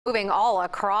Moving all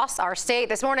across our state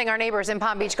this morning, our neighbors in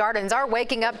Palm Beach Gardens are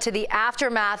waking up to the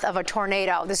aftermath of a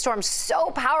tornado. The storm's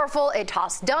so powerful it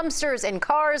tossed dumpsters and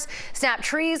cars, snapped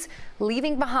trees,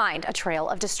 leaving behind a trail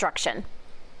of destruction.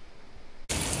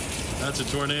 That's a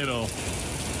tornado.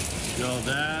 Yo,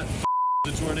 that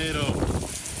a tornado.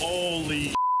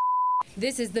 Holy.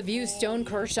 This is the view Stone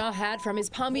Kershaw had from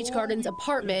his Palm Beach Gardens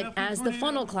apartment as the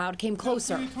funnel cloud came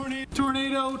closer.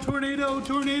 Tornado, tornado,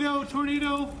 tornado,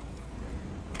 tornado.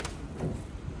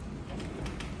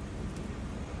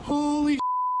 Holy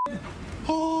shit.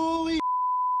 Holy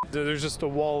shit. There's just a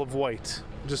wall of white,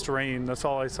 just rain. That's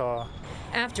all I saw.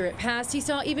 After it passed, he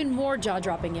saw even more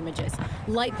jaw-dropping images.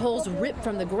 Light poles ripped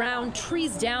from the ground,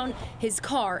 trees down, his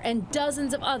car and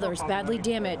dozens of others badly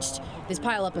damaged. This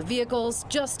pileup of vehicles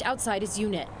just outside his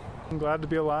unit. I'm glad to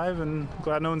be alive and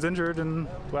glad no one's injured and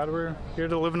glad we're here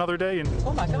to live another day.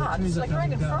 Oh my God, it's like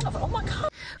right in front of it. Oh my God.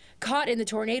 Caught in the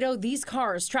tornado, these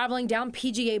cars traveling down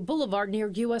PGA Boulevard near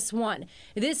US 1.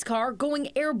 This car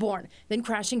going airborne, then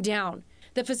crashing down.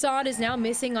 The facade is now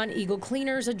missing on Eagle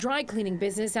Cleaners, a dry cleaning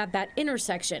business at that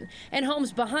intersection, and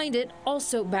homes behind it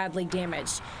also badly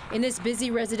damaged. In this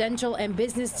busy residential and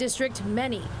business district,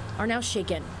 many are now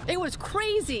shaken. It was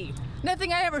crazy.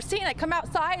 Nothing I ever seen. I come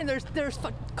outside and there's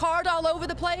cars all over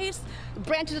the place,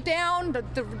 branches down,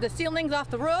 the ceilings off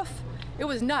the roof. It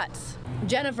was nuts.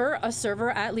 Jennifer, a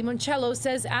server at Limoncello,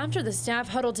 says after the staff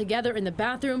huddled together in the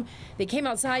bathroom, they came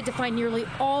outside to find nearly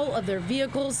all of their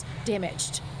vehicles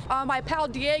damaged. My pal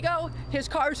Diego, his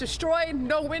car is destroyed,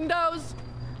 no windows.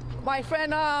 My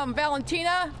friend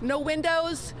Valentina, no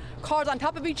windows, cars on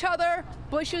top of each other,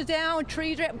 bushes down,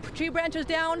 tree branches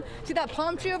down. See that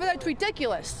palm tree over there? It's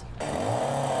ridiculous.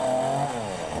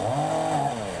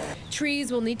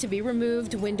 Trees will need to be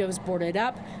removed, windows boarded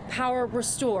up, power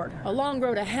restored. A long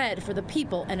road ahead for the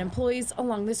people and employees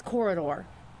along this corridor.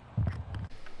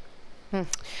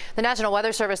 The National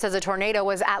Weather Service says a tornado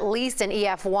was at least an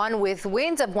EF1 with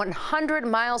winds of 100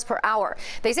 miles per hour.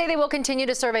 They say they will continue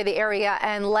to survey the area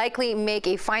and likely make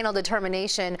a final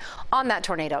determination on that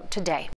tornado today.